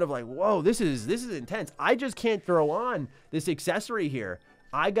moment of like, whoa, this is intense. I just can't throw on this accessory here.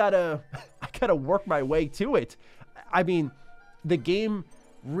 I gotta work my way to it. I mean, the game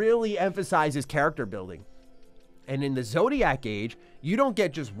really emphasizes character building. And in the Zodiac Age, you don't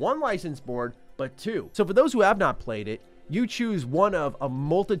get just one license board, but two. So for those who have not played it, you choose one of a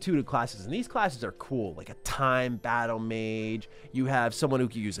multitude of classes, and these classes are cool, like a time battle mage. You have someone who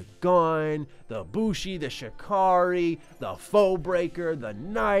can use a gun, the bushi, the shikari, the foe breaker, the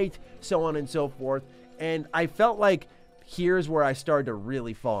knight, so on and so forth. And I felt like here's where I started to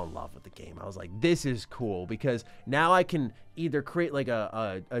really fall in love with the game. I was like, this is cool, because now I can either create like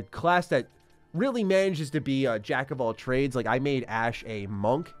a class that really manages to be a jack of all trades. Like I made Ash a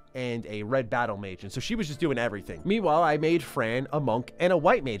monk and a red battle mage, and so she was just doing everything. Meanwhile, I made Fran a monk and a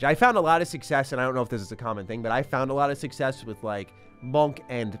white mage. I found a lot of success, and I don't know if this is a common thing, but I found a lot of success with like monk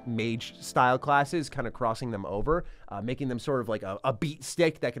and mage style classes, kind of crossing them over, making them sort of like a beat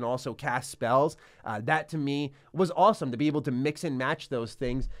stick that can also cast spells. That to me was awesome, to be able to mix and match those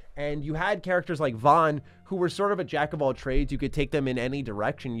things. And you had characters like Vaughn, who were sort of a jack of all trades. You could take them in any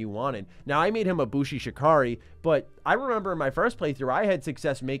direction you wanted. Now, I made him a bushi shikari, but I remember in my first playthrough, I had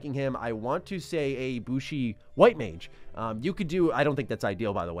success making him, I want to say, a bushi white mage. You could do, I don't think that's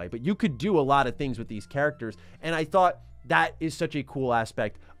ideal, by the way, but you could do a lot of things with these characters. And I thought that is such a cool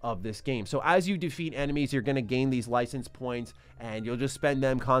aspect of this game. So as you defeat enemies, you're going to gain these license points, and you'll just spend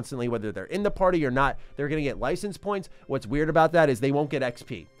them constantly, whether they're in the party or not. They're going to get license points. What's weird about that is they won't get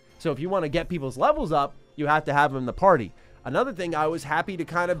XP. So if you want to get people's levels up, you have to have them in the party. Another thing I was happy to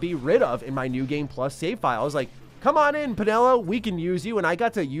kind of be rid of in my New Game Plus save file, I was like, come on in, Pinello, we can use you. And I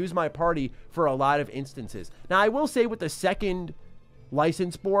got to use my party for a lot of instances. Now, I will say with the second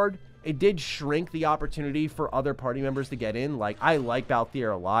license board, it did shrink the opportunity for other party members to get in. Like, I like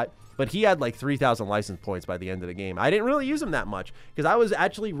Balthier a lot, but he had like 3,000 license points by the end of the game. I didn't really use him that much because I was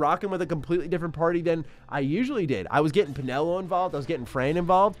actually rocking with a completely different party than I usually did. I was getting Pinello involved. I was getting Fran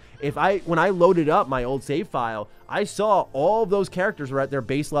involved. When I loaded up my old save file, I saw all of those characters were at their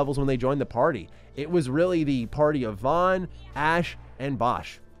base levels when they joined the party. It was really the party of Vaughn, Ash, and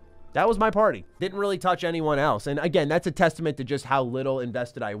Bosch. That was my party. Didn't really touch anyone else. And again, that's a testament to just how little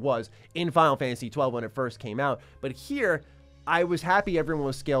invested I was in Final Fantasy XII when it first came out. But here, I was happy everyone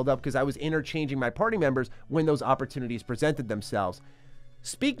was scaled up because I was interchanging my party members when those opportunities presented themselves.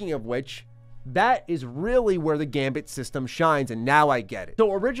 Speaking of which, that is really where the Gambit system shines, and now I get it.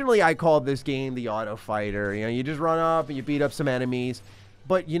 So originally I called this game the Auto Fighter. You know, you just run up and you beat up some enemies.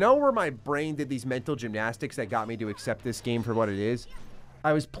 But you know where my brain did these mental gymnastics that got me to accept this game for what it is?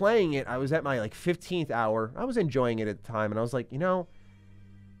 I was playing it. I was at my like 15th hour. I was enjoying it at the time, and I was like, you know,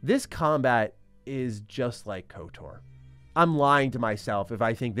 this combat is just like KOTOR. I'm lying to myself if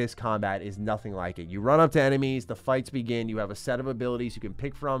I think this combat is nothing like it. You run up to enemies, the fights begin, you have a set of abilities you can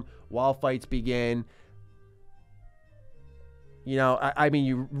pick from while fights begin. You know, I mean,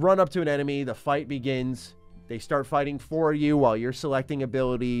 you run up to an enemy, the fight begins, they start fighting for you while you're selecting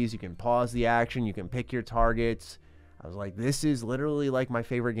abilities, you can pause the action, you can pick your targets. I was like, this is literally like my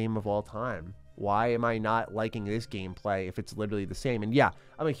favorite game of all time. Why am I not liking this gameplay if it's literally the same? And yeah,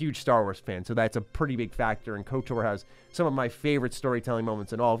 I'm a huge Star Wars fan, so that's a pretty big factor. And KOTOR has some of my favorite storytelling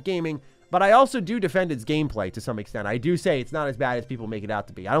moments in all of gaming. But I also do defend its gameplay to some extent. I do say it's not as bad as people make it out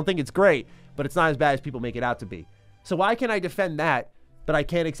to be. I don't think it's great, but it's not as bad as people make it out to be. So why can I defend that, but I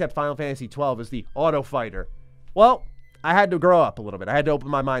can't accept Final Fantasy XII as the Auto Fighter? Well, I had to grow up a little bit. I had to open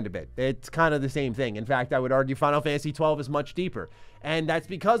my mind a bit. It's kind of the same thing. In fact, I would argue Final Fantasy XII is much deeper. And that's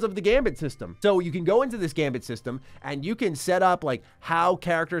because of the Gambit system. So you can go into this Gambit system and you can set up like how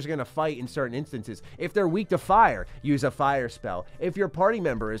characters are going to fight in certain instances. If they're weak to fire, use a fire spell. If your party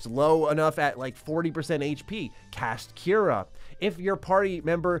member is low enough at like 40% HP, cast Cura. If your party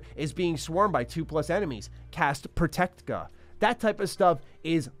member is being swarmed by 2+ enemies, cast Protectka. That type of stuff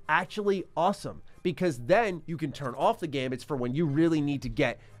is actually awesome, because then you can turn off the gambits for when you really need to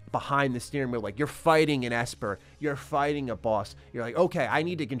get behind the steering wheel. Like you're fighting an Esper, you're fighting a boss. You're like, okay, I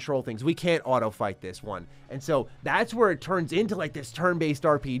need to control things. We can't auto fight this one. And so that's where it turns into like this turn-based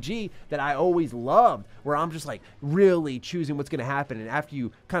RPG that I always loved, where I'm just like really choosing what's going to happen. And after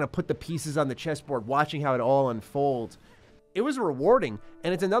you kind of put the pieces on the chessboard, watching how it all unfolds, it was rewarding.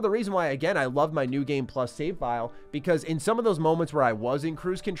 And it's another reason why, again, I love my New Game Plus save file, because in some of those moments where I was in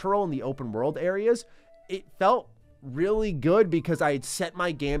cruise control in the open world areas, it felt really good because I had set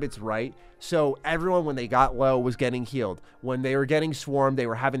my gambits right. So everyone, when they got low, was getting healed. When they were getting swarmed, they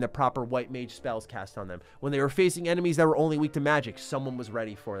were having the proper white mage spells cast on them. When they were facing enemies that were only weak to magic, someone was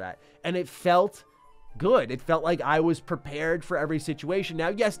ready for that. And it felt good. It felt like I was prepared for every situation. Now,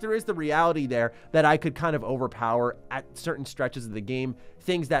 yes, there is the reality there that I could kind of overpower at certain stretches of the game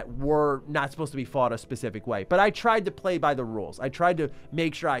things that were not supposed to be fought a specific way. But I tried to play by the rules. I tried to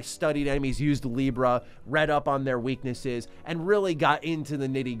make sure I studied enemies, used Libra, read up on their weaknesses, and really got into the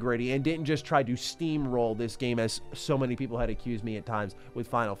nitty-gritty and didn't just try to steamroll this game as so many people had accused me at times with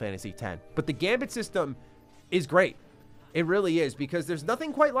Final Fantasy X. But the Gambit system is great. It really is, because there's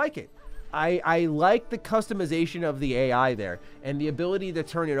nothing quite like it. I like the customization of the AI there, and the ability to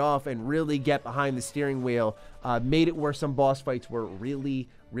turn it off and really get behind the steering wheel made it where some boss fights were really,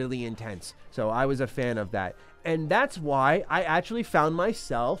 really intense. So I was a fan of that. And that's why I actually found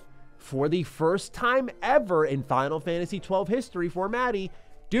myself, for the first time ever in Final Fantasy XII history for Maddie,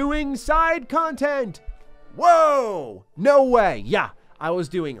 doing side content. Whoa! No way. Yeah, I was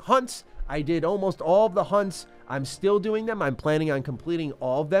doing hunts. I did almost all of the hunts. I'm still doing them. I'm planning on completing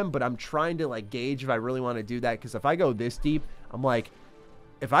all of them, but I'm trying to like gauge if I really want to do that, because if I go this deep, I'm like,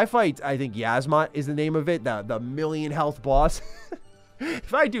 if I fight, I think Yasmat is the name of it, the million health boss.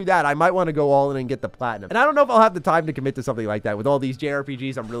 If I do that, I might want to go all in and get the platinum. And I don't know if I'll have the time to commit to something like that with all these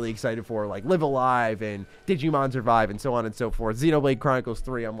JRPGs I'm really excited for, like Live Alive and Digimon Survive and so on and so forth. Xenoblade Chronicles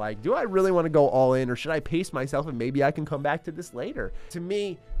 3, I'm like, do I really want to go all in, or should I pace myself and maybe I can come back to this later? To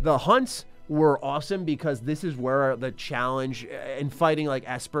me, the hunts were awesome, because this is where the challenge and fighting like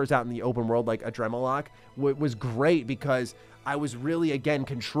espers out in the open world like Adremalok was great, because I was really, again,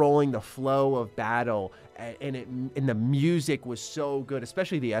 controlling the flow of battle, and the music was so good,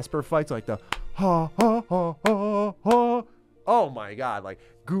 especially the esper fights, like the ha ha ha ha ha. Oh my god, like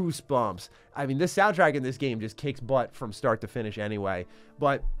goosebumps. I mean, this soundtrack in this game just kicks butt from start to finish anyway.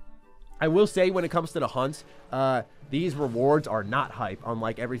 But I will say, when it comes to the hunts, these rewards are not hype,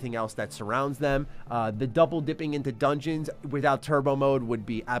 unlike everything else that surrounds them. The double dipping into dungeons without turbo mode would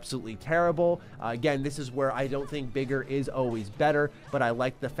be absolutely terrible. Again, this is where I don't think bigger is always better, but I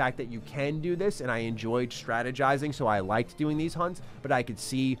like the fact that you can do this, and I enjoyed strategizing, so I liked doing these hunts, but I could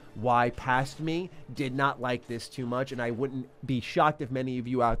see why past me did not like this too much, and I wouldn't be shocked if many of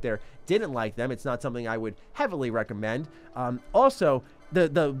you out there didn't like them. It's not something I would heavily recommend. Also,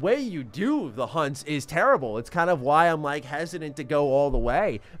 the way you do the hunts is terrible. It's kind of why I'm like hesitant to go all the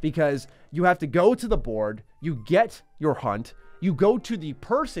way, because you have to go to the board, you get your hunt, you go to the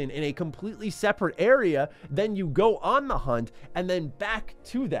person in a completely separate area, then you go on the hunt, and then back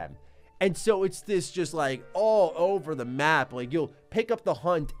to them. And so it's this just like all over the map. Like, you'll pick up the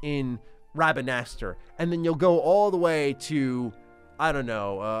hunt in Rabanastre, and then you'll go all the way to, I don't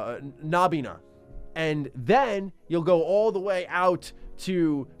know, Nabina. And then you'll go all the way out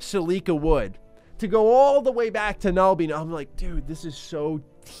to Salika Wood, to go all the way back to Nalbina. I'm like, dude, this is so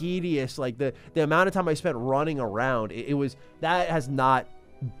tedious. Like, the amount of time I spent running around, that has not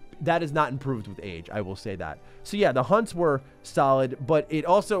improved with age, I will say that. So yeah, the hunts were solid, but it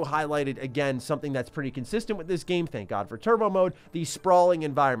also highlighted, again, something that's pretty consistent with this game, thank God for turbo mode, these sprawling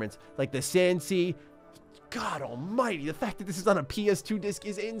environments, like the Sand Sea. God almighty, the fact that this is on a PS2 disc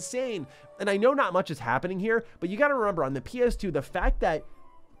is insane. And I know not much is happening here, but you got to remember, on the PS2, the fact that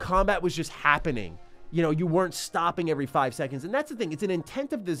combat was just happening, you know, you weren't stopping every 5 seconds. And that's the thing, it's an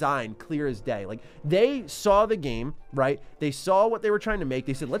intent of design, clear as day. Like, they saw the game, right? They saw what they were trying to make.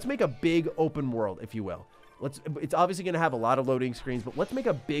 They said, let's make a big open world, if you will. It's obviously going to have a lot of loading screens, but let's make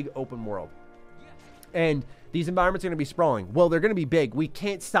a big open world. And these environments are going to be sprawling. Well, they're going to be big. We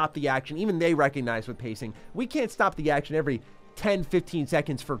can't stop the action. Even they recognize with pacing, we can't stop the action every 10, 15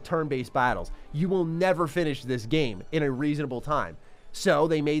 seconds for turn-based battles. You will never finish this game in a reasonable time. So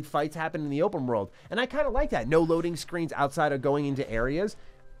they made fights happen in the open world. And I kind of like that. No loading screens outside of going into areas.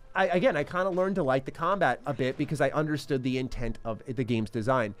 I kind of learned to like the combat a bit, because I understood the intent of the game's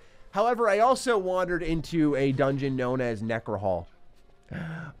design. However, I also wandered into a dungeon known as Necrohall.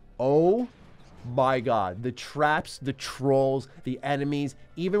 Oh my god, the traps, the trolls, the enemies,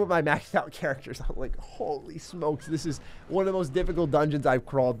 even with my maxed out characters, I'm like, holy smokes, this is one of the most difficult dungeons I've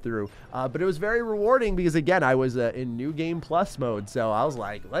crawled through. But it was very rewarding, because again, I was in New Game Plus mode, so I was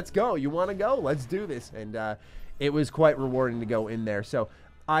like, let's go, you want to go, let's do this. And it was quite rewarding to go in there, so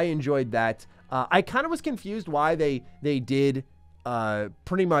I enjoyed that. I kind of was confused why they did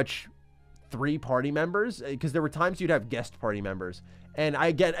pretty much 3 party members, because there were times you'd have guest party members. And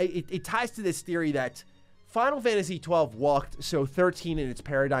it ties to this theory that Final Fantasy XII walked so 13 and its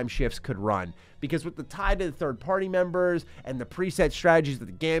paradigm shifts could run. Because with the tie to the third-party members and the preset strategies of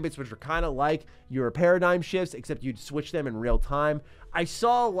the gambits, which are kind of like your paradigm shifts, except you'd switch them in real time, I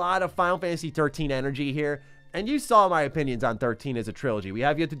saw a lot of Final Fantasy XIII energy here. And you saw my opinions on 13 as a trilogy. We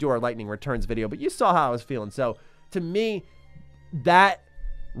have yet to do our Lightning Returns video, but you saw how I was feeling. So, to me, that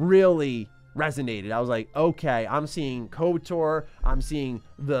really resonated. I was like, okay, I'm seeing KOTOR, I'm seeing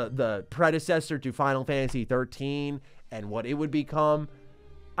the predecessor to Final Fantasy XIII and what it would become.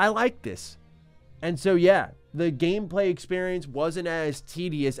 I like this. And so yeah, the gameplay experience wasn't as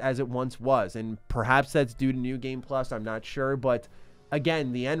tedious as it once was, and perhaps that's due to New Game Plus, I'm not sure, but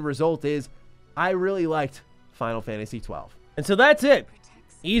again, the end result is I really liked Final Fantasy XII. And so that's it.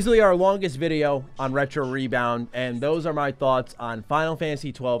 Easily our longest video on Retro Rebound, and those are my thoughts on Final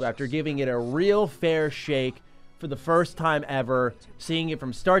Fantasy XII after giving it a real fair shake for the first time ever, seeing it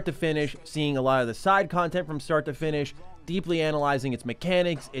from start to finish, seeing a lot of the side content from start to finish, deeply analyzing its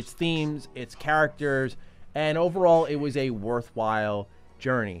mechanics, its themes, its characters, and overall it was a worthwhile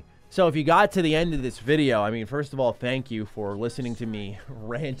journey. So if you got to the end of this video, I mean, first of all, thank you for listening to me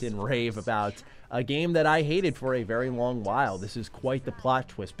rant and rave about a game that I hated for a very long while. This is quite the plot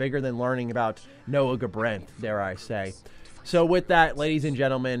twist, bigger than learning about Noah Gabrenth, dare I say. So with that, ladies and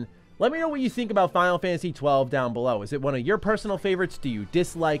gentlemen, let me know what you think about Final Fantasy XII down below. Is it one of your personal favorites? Do you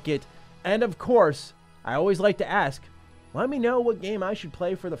dislike it? And of course, I always like to ask, let me know what game I should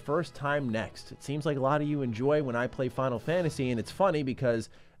play for the first time next. It seems like a lot of you enjoy when I play Final Fantasy, and it's funny because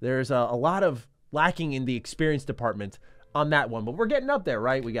there's a lot of lacking in the experience department on that one, but we're getting up there,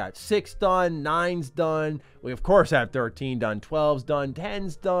 right? We got 6 done, 9's done. We, of course, have 13 done, 12's done,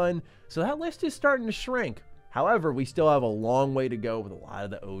 10's done. So that list is starting to shrink. However, we still have a long way to go with a lot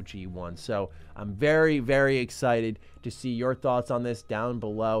of the OG ones. So I'm very, very excited to see your thoughts on this down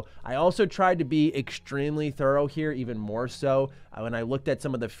below. I also tried to be extremely thorough here, even more so. When I looked at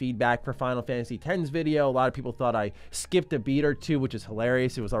some of the feedback for Final Fantasy X's video, a lot of people thought I skipped a beat or two, which is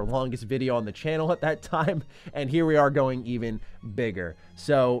hilarious. It was our longest video on the channel at that time. And here we are going even bigger.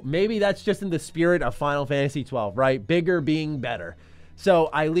 So maybe that's just in the spirit of Final Fantasy XII, right? Bigger being better. So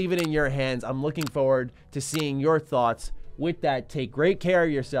I leave it in your hands. I'm looking forward to seeing your thoughts. With that, take great care of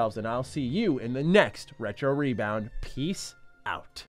yourselves, and I'll see you in the next Retro Rebound. Peace out.